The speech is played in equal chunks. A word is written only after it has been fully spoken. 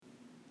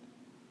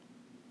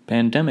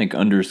Pandemic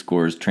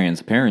underscores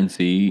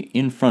transparency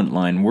in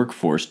frontline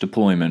workforce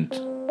deployment.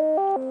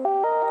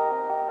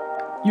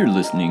 You're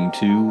listening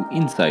to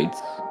Insights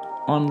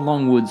on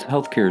Longwood's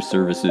Healthcare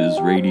Services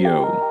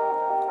Radio.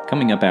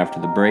 Coming up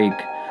after the break,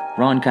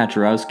 Ron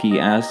Kaczorowski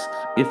asks,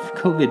 if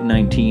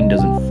COVID-19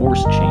 doesn't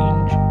force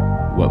change,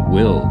 what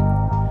will?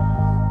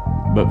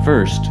 But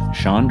first,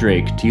 Sean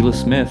Drake, Tila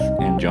Smith,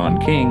 and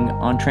John King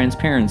on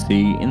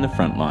transparency in the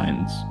front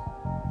lines.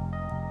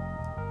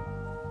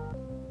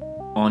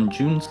 On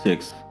June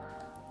 6th,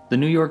 the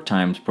New York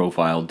Times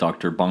profiled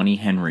Dr. Bonnie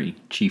Henry,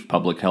 Chief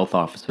Public Health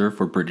Officer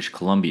for British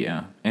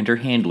Columbia, and her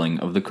handling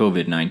of the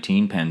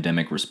COVID-19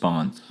 pandemic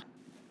response.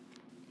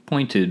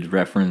 Pointed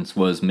reference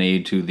was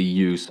made to the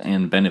use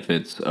and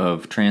benefits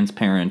of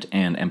transparent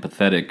and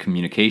empathetic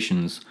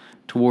communications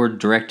toward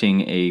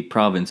directing a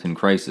province in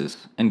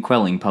crisis and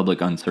quelling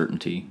public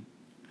uncertainty.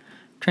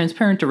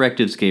 Transparent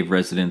directives gave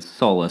residents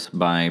solace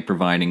by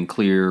providing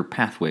clear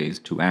pathways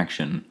to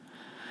action.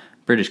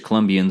 British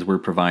Columbians were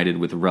provided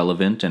with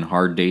relevant and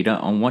hard data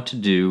on what to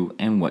do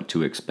and what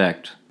to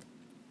expect.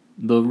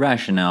 The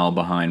rationale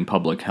behind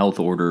public health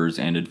orders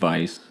and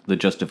advice, the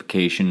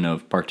justification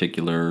of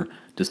particular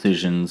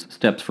decisions,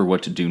 steps for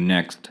what to do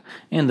next,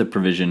 and the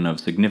provision of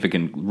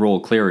significant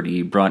role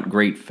clarity brought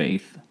great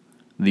faith.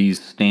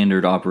 These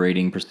standard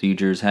operating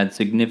procedures had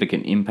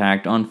significant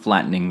impact on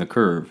flattening the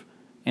curve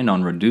and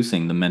on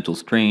reducing the mental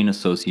strain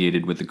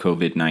associated with the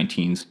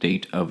COVID-19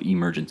 state of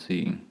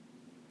emergency.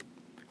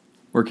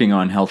 Working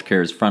on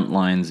healthcare's front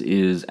lines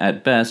is,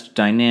 at best,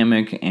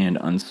 dynamic and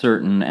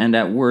uncertain, and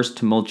at worst,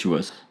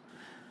 tumultuous.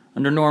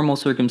 Under normal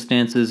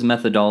circumstances,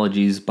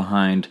 methodologies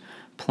behind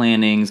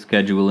planning,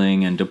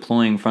 scheduling, and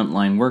deploying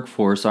frontline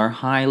workforce are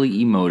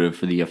highly emotive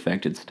for the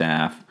affected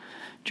staff.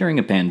 During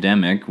a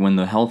pandemic, when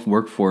the health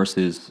workforce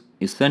is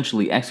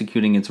essentially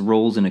executing its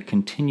roles in a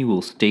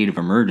continual state of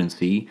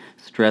emergency,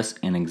 stress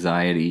and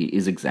anxiety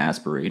is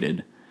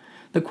exacerbated.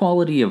 The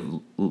quality of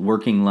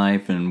working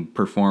life and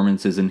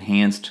performance is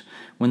enhanced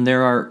when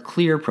there are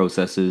clear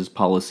processes,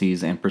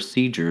 policies, and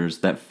procedures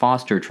that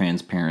foster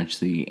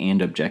transparency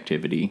and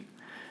objectivity.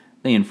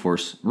 They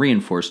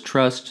reinforce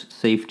trust,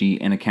 safety,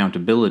 and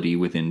accountability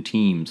within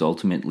teams,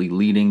 ultimately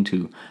leading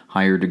to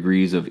higher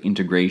degrees of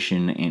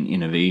integration and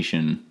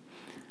innovation.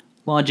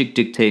 Logic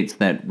dictates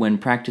that when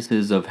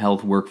practices of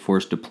health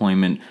workforce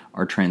deployment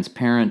are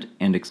transparent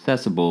and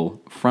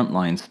accessible,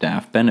 frontline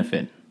staff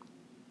benefit.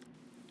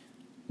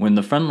 When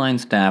the frontline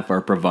staff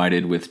are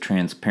provided with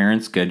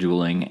transparent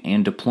scheduling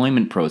and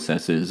deployment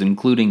processes,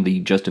 including the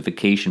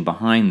justification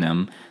behind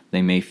them,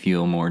 they may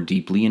feel more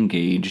deeply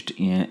engaged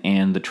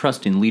and the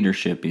trust in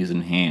leadership is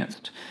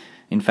enhanced.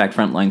 In fact,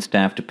 frontline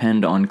staff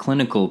depend on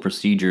clinical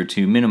procedure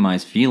to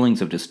minimize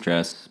feelings of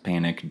distress,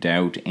 panic,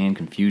 doubt, and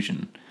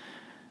confusion.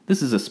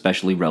 This is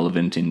especially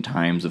relevant in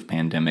times of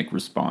pandemic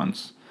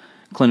response.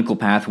 Clinical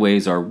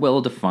pathways are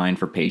well defined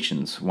for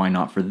patients. Why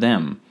not for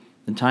them?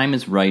 The time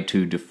is right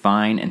to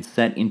define and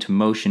set into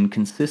motion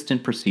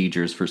consistent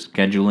procedures for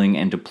scheduling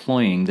and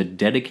deploying the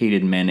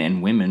dedicated men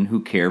and women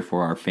who care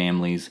for our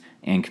families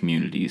and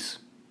communities.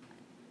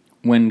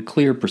 When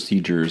clear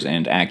procedures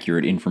and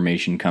accurate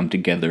information come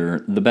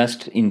together, the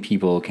best in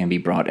people can be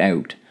brought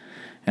out.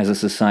 As a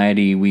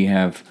society, we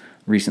have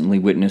recently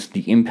witnessed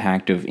the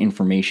impact of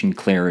information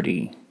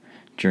clarity.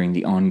 During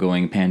the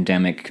ongoing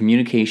pandemic,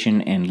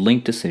 communication and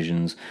linked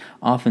decisions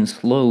often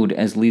slowed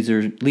as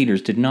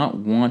leaders did not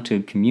want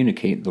to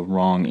communicate the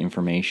wrong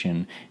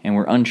information and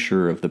were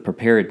unsure of the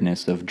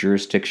preparedness of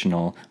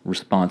jurisdictional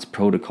response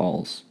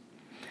protocols.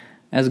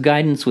 As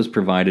guidance was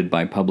provided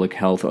by public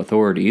health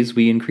authorities,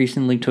 we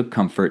increasingly took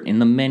comfort in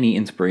the many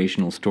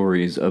inspirational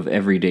stories of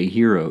everyday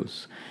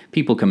heroes.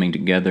 People coming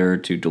together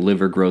to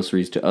deliver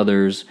groceries to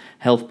others,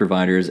 health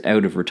providers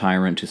out of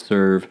retirement to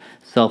serve,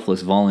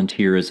 selfless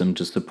volunteerism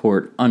to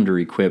support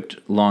under-equipped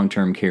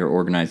long-term care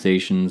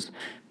organizations,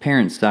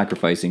 parents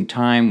sacrificing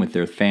time with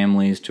their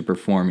families to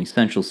perform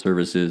essential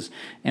services,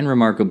 and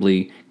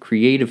remarkably,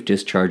 creative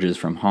discharges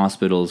from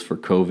hospitals for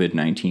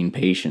COVID-19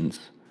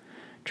 patients.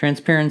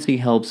 Transparency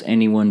helps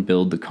anyone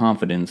build the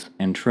confidence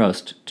and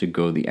trust to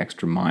go the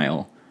extra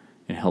mile.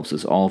 It helps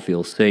us all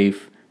feel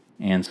safe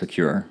and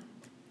secure.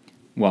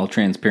 While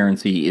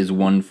transparency is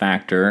one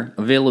factor,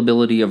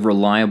 availability of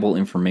reliable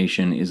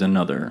information is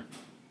another.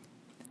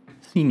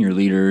 Senior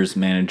leaders,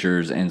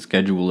 managers, and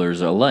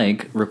schedulers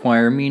alike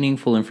require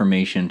meaningful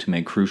information to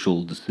make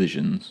crucial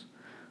decisions.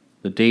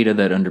 The data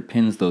that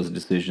underpins those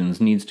decisions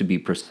needs to be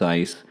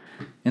precise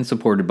and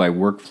supported by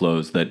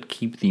workflows that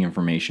keep the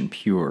information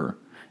pure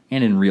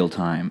and in real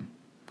time.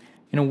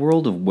 In a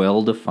world of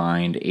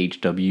well-defined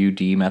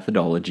HWD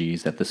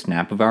methodologies at the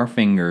snap of our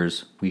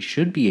fingers, we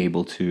should be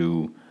able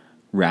to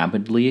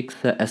rapidly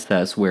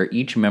assess where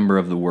each member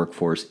of the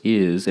workforce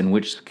is and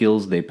which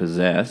skills they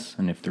possess,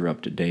 and if they're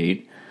up to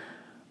date,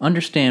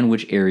 understand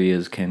which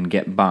areas can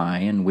get by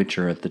and which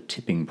are at the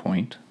tipping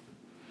point,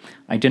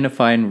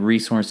 identify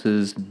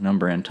resources,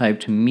 number, and type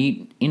to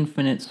meet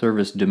infinite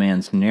service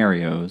demand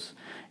scenarios,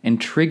 and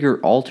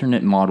trigger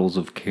alternate models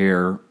of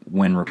care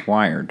when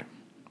required.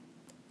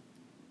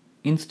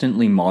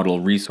 Instantly model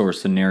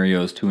resource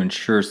scenarios to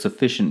ensure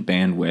sufficient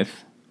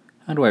bandwidth.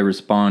 How do I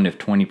respond if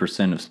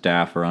 20% of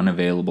staff are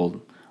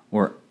unavailable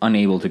or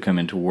unable to come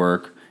into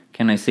work?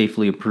 Can I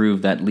safely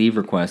approve that leave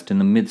request in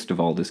the midst of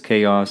all this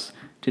chaos?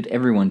 Did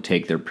everyone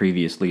take their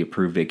previously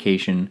approved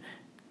vacation?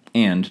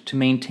 And to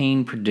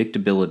maintain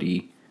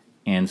predictability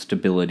and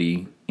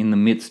stability in the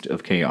midst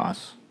of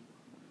chaos.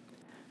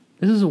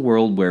 This is a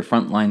world where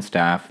frontline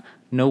staff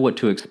know what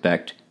to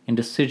expect and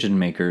decision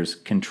makers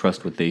can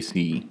trust what they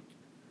see.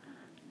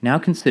 Now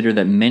consider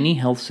that many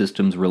health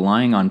systems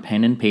relying on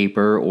pen and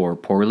paper or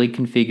poorly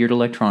configured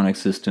electronic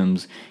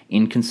systems,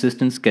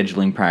 inconsistent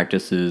scheduling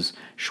practices,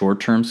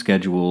 short-term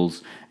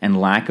schedules, and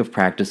lack of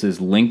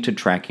practices linked to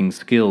tracking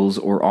skills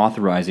or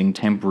authorizing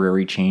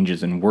temporary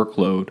changes in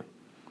workload.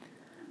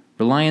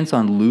 Reliance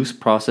on loose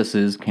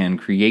processes can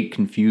create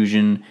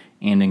confusion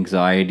and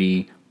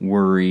anxiety,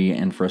 worry,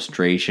 and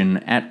frustration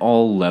at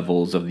all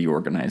levels of the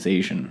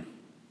organization.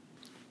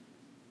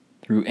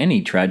 Through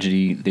any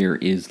tragedy, there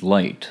is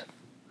light.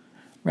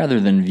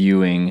 Rather than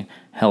viewing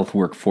health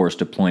workforce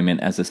deployment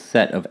as a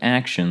set of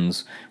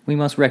actions, we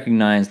must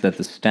recognize that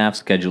the staff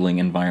scheduling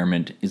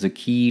environment is a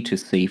key to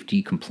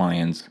safety,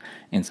 compliance,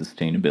 and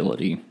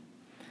sustainability.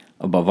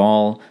 Above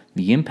all,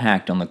 the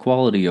impact on the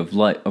quality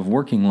of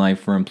working life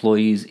for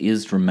employees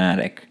is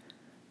dramatic.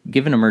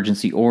 Given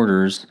emergency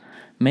orders,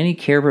 many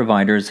care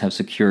providers have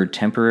secured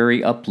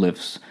temporary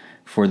uplifts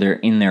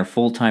in their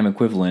full-time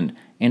equivalent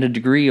and a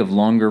degree of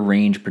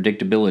longer-range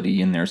predictability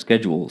in their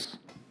schedules.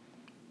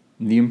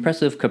 The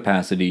impressive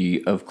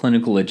capacity of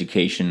clinical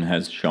education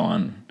has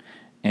shone,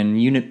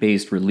 and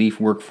unit-based relief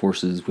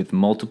workforces with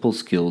multiple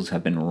skills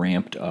have been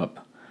ramped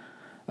up.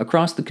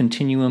 Across the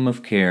continuum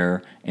of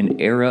care, an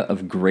era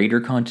of greater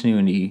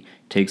continuity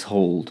takes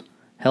hold.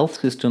 Health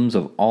systems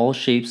of all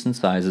shapes and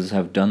sizes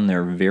have done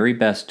their very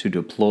best to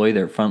deploy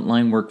their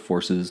frontline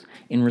workforces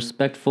in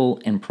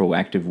respectful and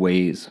proactive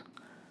ways.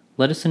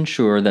 Let us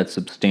ensure that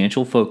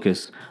substantial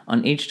focus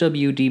on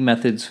HWD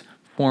methods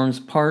forms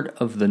part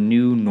of the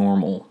new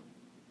normal.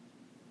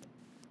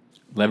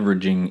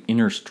 Leveraging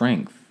inner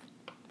strength.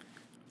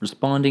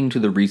 Responding to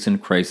the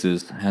recent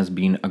crisis has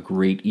been a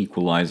great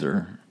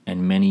equalizer,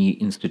 and many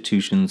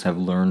institutions have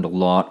learned a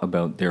lot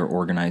about their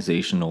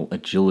organizational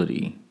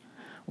agility.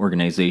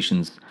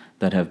 Organizations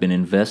that have been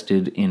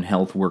invested in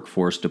health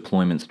workforce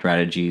deployment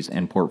strategies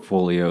and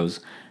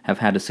portfolios have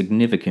had a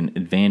significant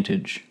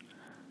advantage.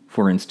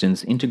 For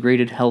instance,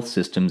 integrated health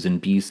systems in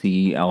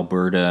BC,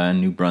 Alberta,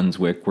 and New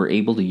Brunswick were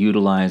able to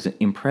utilize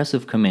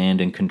impressive command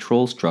and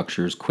control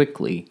structures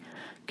quickly,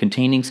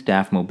 containing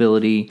staff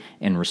mobility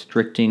and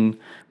restricting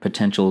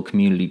potential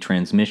community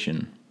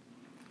transmission.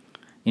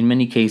 In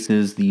many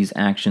cases, these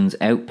actions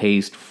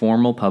outpaced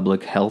formal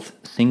public health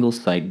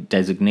single-site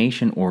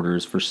designation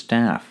orders for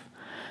staff.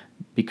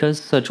 Because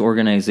such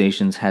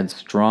organizations had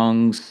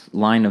strong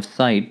line of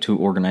sight to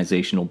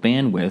organizational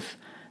bandwidth,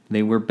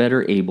 they were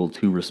better able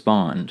to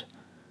respond.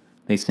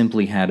 They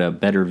simply had a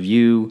better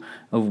view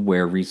of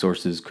where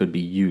resources could be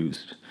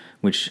used,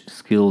 which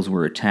skills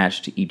were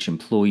attached to each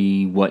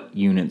employee, what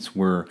units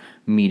were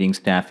meeting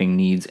staffing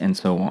needs, and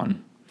so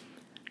on.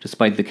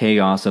 Despite the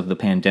chaos of the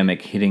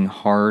pandemic hitting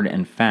hard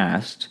and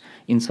fast,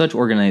 in such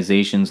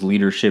organizations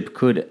leadership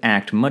could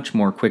act much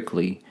more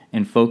quickly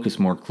and focus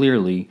more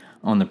clearly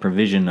on the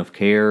provision of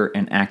care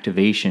and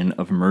activation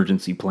of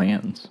emergency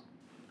plans.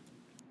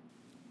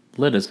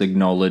 Let us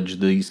acknowledge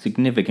the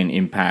significant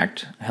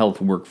impact health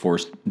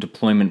workforce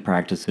deployment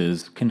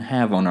practices can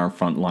have on our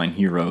frontline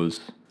heroes.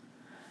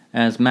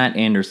 As Matt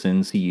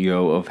Anderson,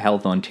 CEO of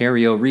Health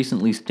Ontario,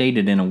 recently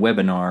stated in a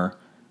webinar,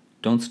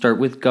 "Don't start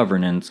with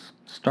governance,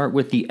 start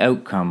with the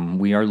outcome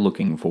we are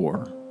looking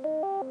for."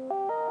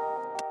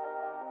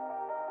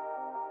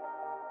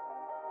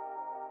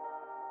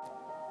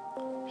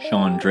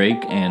 Sean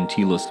Drake and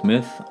Tila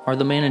Smith are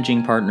the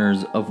managing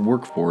partners of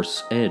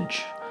Workforce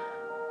Edge,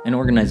 an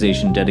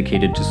organization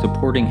dedicated to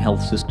supporting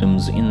health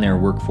systems in their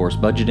workforce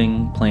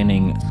budgeting,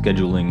 planning,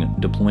 scheduling,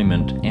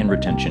 deployment, and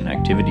retention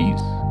activities.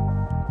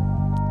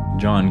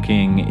 John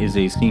King is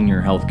a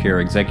senior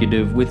healthcare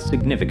executive with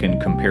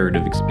significant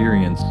comparative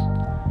experience.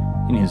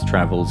 In his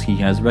travels, he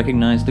has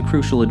recognized the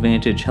crucial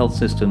advantage health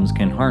systems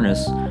can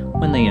harness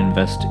when they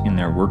invest in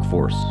their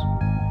workforce.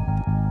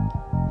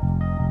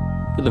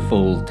 For the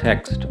full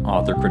text,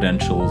 author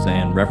credentials,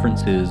 and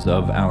references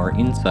of our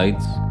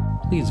insights,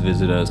 please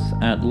visit us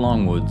at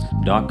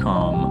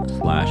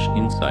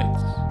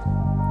longwoods.com/insights.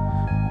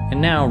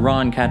 And now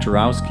Ron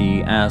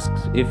Kaczorowski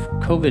asks, if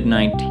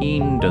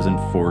COVID-19 doesn't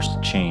force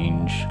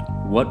change,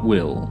 what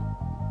will?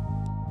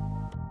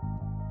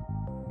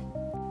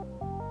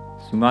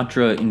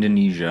 Sumatra,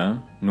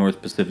 Indonesia,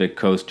 North Pacific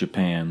Coast,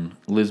 Japan,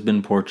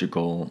 Lisbon,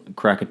 Portugal,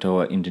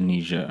 Krakatoa,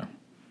 Indonesia.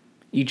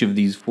 Each of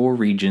these 4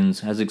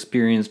 regions has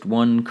experienced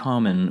one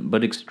common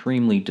but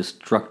extremely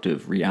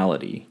destructive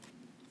reality.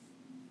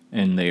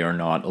 And they are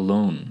not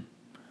alone.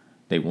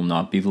 They will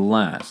not be the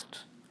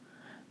last.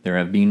 There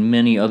have been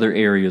many other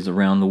areas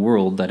around the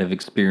world that have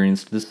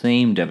experienced the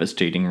same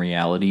devastating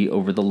reality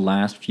over the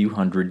last few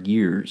hundred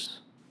years.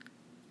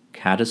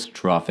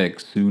 catastrophic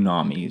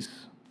tsunamis.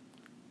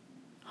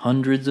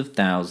 Hundreds of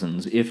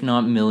thousands, if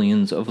not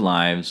millions, of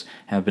lives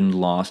have been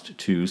lost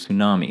to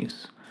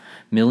tsunamis.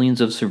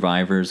 Millions of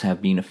survivors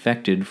have been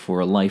affected for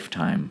a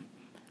lifetime.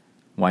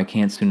 Why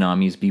can't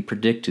tsunamis be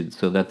predicted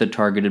so that the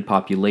targeted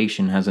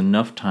population has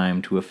enough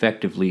time to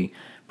effectively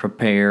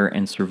prepare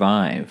and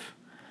survive?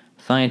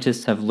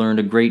 Scientists have learned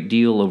a great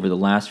deal over the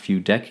last few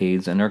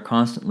decades and are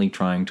constantly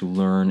trying to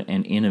learn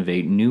and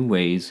innovate new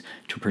ways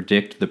to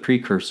predict the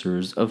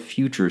precursors of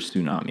future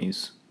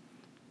tsunamis.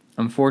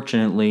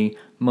 Unfortunately,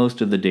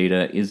 most of the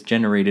data is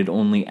generated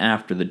only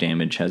after the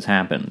damage has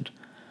happened.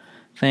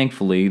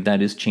 Thankfully,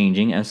 that is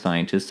changing as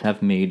scientists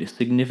have made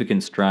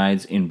significant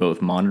strides in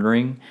both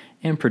monitoring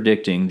and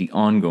predicting the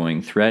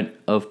ongoing threat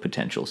of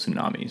potential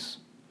tsunamis.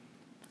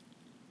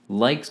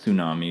 Like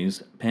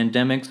tsunamis,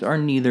 pandemics are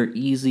neither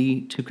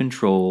easy to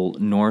control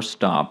nor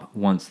stop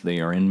once they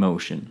are in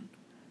motion.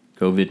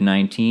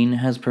 COVID-19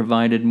 has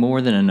provided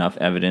more than enough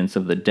evidence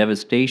of the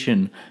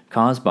devastation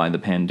caused by the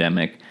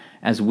pandemic,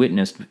 as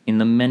witnessed in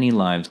the many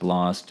lives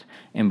lost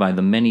and by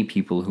the many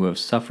people who have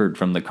suffered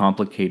from the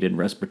complicated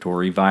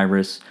respiratory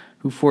virus,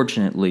 who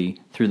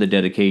fortunately, through the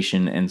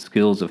dedication and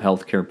skills of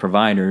healthcare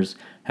providers,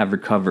 have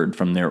recovered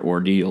from their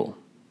ordeal.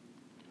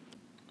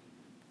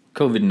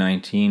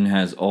 COVID-19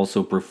 has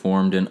also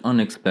performed an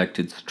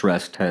unexpected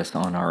stress test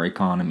on our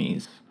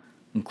economies,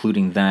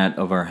 including that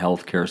of our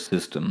healthcare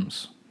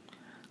systems.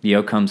 The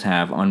outcomes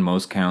have, on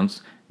most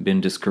counts,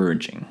 been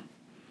discouraging.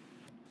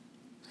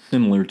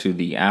 Similar to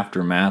the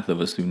aftermath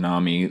of a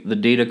tsunami, the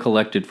data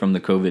collected from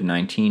the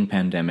COVID-19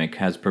 pandemic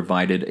has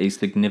provided a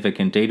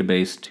significant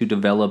database to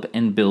develop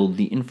and build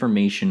the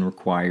information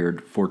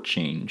required for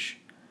change.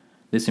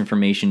 This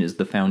information is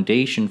the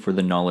foundation for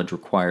the knowledge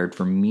required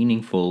for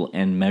meaningful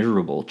and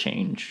measurable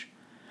change.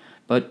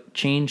 But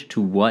change to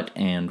what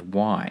and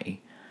why?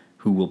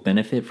 Who will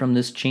benefit from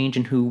this change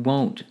and who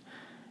won't?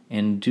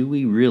 And do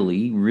we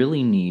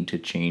really need to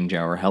change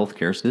our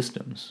healthcare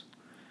systems?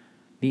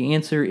 The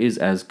answer is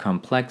as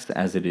complex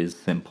as it is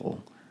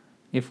simple.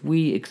 If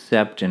we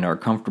accept and are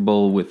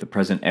comfortable with the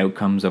present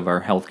outcomes of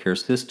our healthcare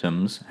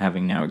systems,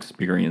 having now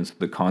experienced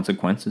the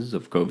consequences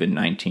of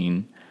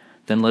COVID-19,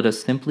 then let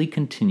us simply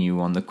continue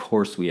on the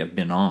course we have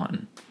been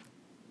on.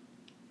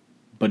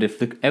 But if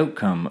the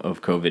outcome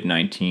of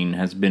COVID-19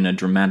 has been a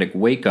dramatic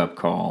wake-up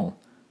call,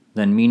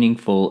 then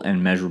meaningful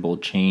and measurable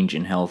change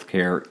in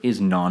healthcare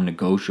is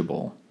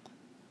non-negotiable.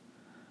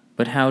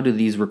 But how do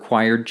these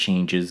required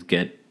changes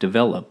get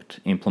developed,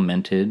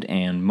 implemented,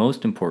 and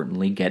most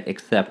importantly, get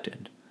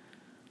accepted?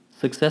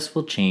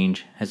 Successful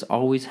change has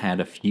always had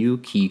a few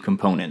key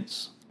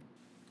components.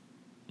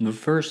 The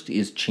first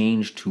is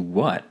change to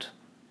what?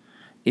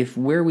 If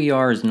where we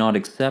are is not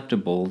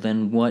acceptable,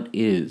 then what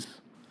is?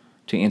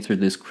 To answer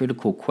this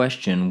critical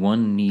question,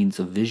 one needs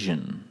a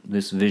vision.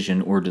 This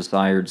vision or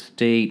desired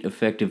state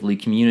effectively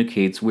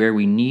communicates where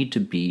we need to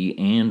be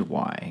and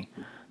why.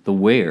 The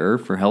where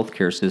for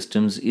healthcare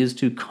systems is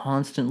to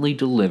constantly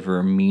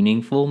deliver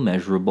meaningful,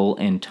 measurable,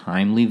 and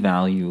timely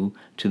value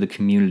to the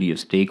community of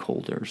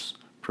stakeholders,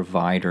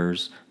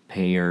 providers,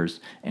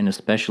 payers, and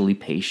especially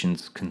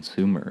patients,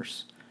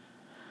 consumers.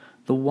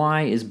 The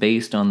why is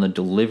based on the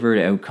delivered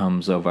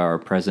outcomes of our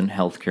present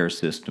healthcare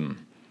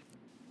system.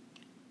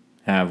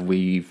 Have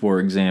we, for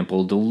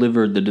example,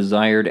 delivered the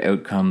desired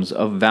outcomes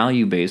of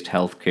value-based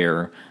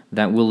healthcare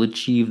that will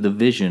achieve the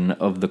vision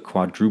of the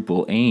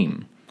quadruple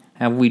aim?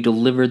 Have we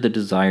delivered the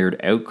desired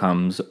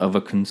outcomes of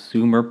a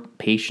consumer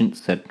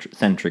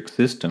patient-centric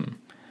system?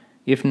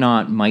 If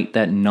not, might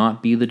that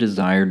not be the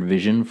desired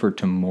vision for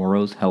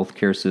tomorrow's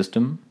healthcare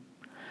system?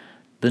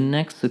 The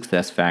next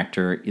success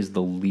factor is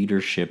the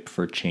leadership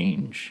for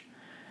change.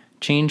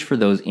 Change for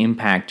those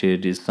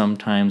impacted is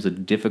sometimes a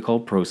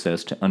difficult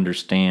process to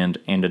understand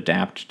and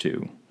adapt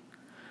to.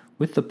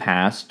 With the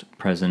past,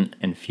 present,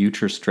 and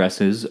future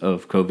stresses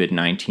of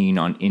COVID-19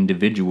 on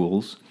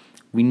individuals,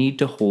 we need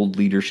to hold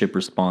leadership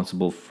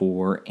responsible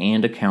for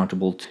and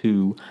accountable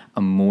to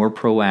a more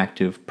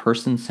proactive,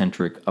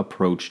 person-centric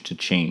approach to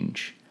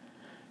change.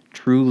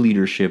 True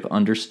leadership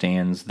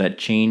understands that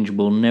change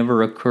will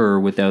never occur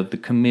without the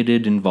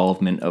committed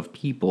involvement of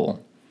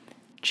people.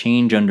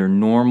 Change under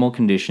normal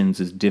conditions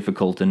is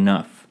difficult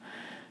enough.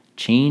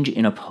 Change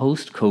in a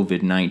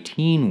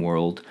post-COVID-19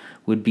 world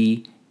will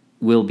be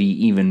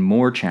even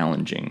more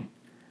challenging.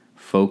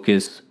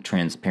 Focus,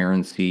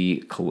 transparency,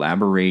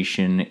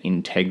 collaboration,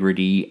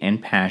 integrity,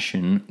 and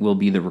passion will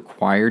be the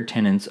required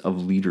tenets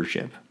of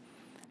leadership.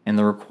 And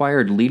the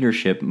required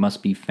leadership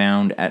must be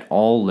found at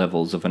all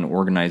levels of an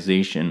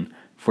organization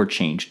for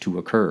change to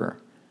occur.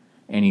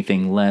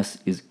 Anything less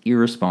is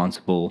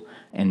irresponsible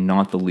and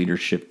not the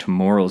leadership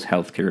tomorrow's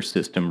healthcare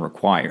system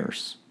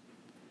requires.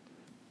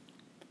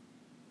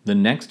 The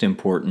next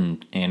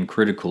important and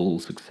critical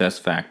success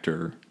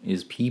factor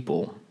is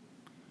people.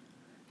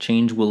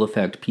 Change will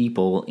affect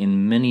people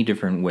in many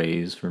different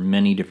ways for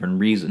many different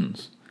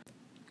reasons.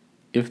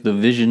 If the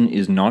vision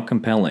is not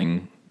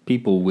compelling,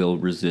 people will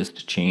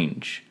resist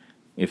change.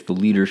 If the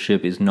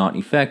leadership is not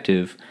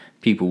effective,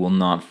 people will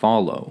not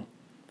follow.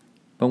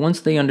 But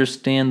once they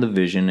understand the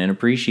vision and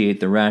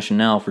appreciate the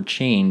rationale for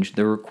change,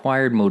 the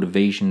required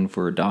motivation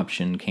for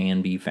adoption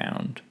can be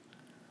found.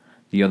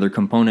 The other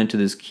component to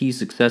this key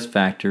success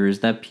factor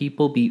is that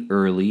people be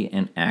early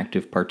and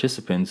active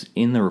participants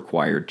in the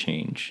required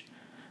change.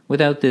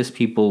 Without this,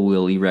 people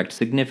will erect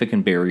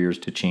significant barriers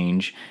to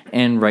change,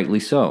 and rightly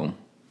so.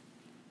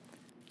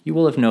 You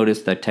will have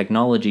noticed that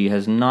technology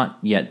has not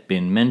yet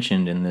been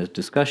mentioned in the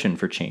discussion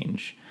for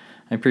change.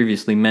 I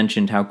previously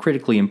mentioned how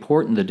critically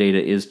important the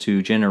data is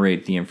to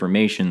generate the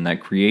information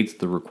that creates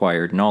the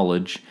required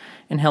knowledge,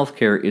 and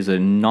healthcare is a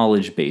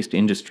knowledge-based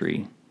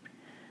industry.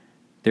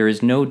 There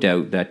is no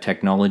doubt that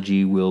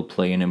technology will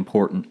play an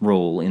important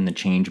role in the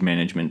change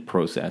management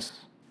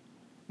process.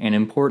 An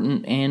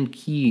important and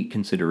key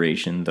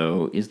consideration,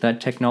 though, is that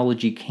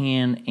technology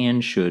can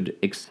and should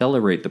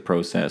accelerate the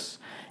process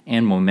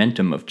and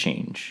momentum of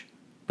change,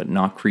 but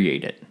not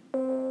create it.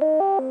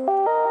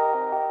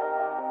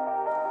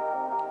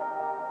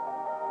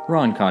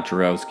 Ron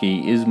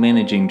Koczorowski is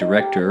Managing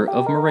Director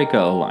of Mareika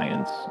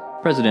Alliance,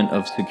 President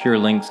of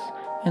SecureLinks,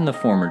 and the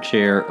former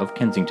Chair of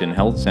Kensington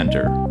Health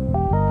Center.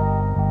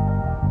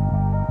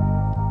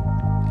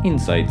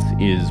 Insights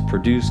is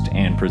produced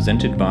and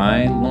presented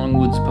by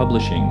Longwoods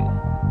Publishing,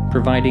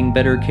 providing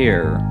better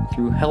care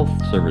through health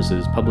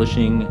services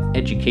publishing,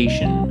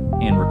 education,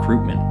 and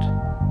recruitment.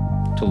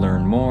 To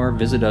learn more,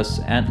 visit us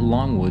at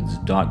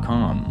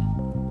longwoods.com.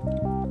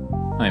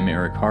 I'm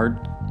Eric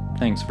Hart.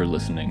 Thanks for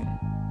listening.